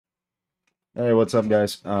Hey, what's up,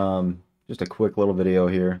 guys? Just a quick little video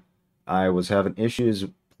here. I was having issues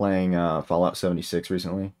playing Fallout 76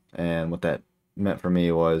 recently, and what that meant for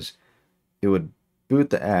me was it would boot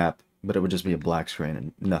the app, but it would just be a black screen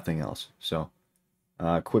and nothing else. So,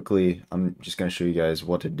 quickly, I'm just going to show you guys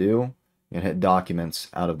what to do. You can hit Documents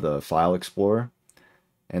out of the File Explorer,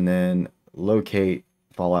 and then locate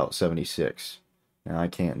Fallout 76. Now, I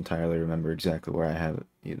can't entirely remember exactly where I have it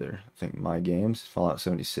either. I think My Games, Fallout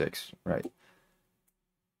 76, right.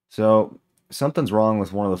 So something's wrong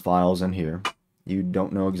with one of the files in here. You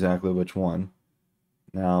don't know exactly which one.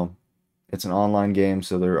 Now, it's an online game,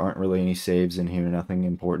 so there aren't really any saves in here, nothing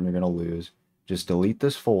important you're going to lose. Just delete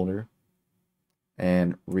this folder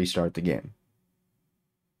and restart the game.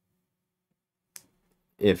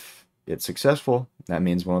 If it's successful, that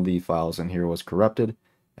means one of the files in here was corrupted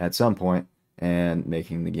at some point and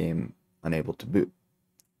making the game unable to boot.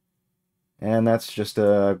 And that's just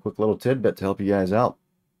a quick little tidbit to help you guys out.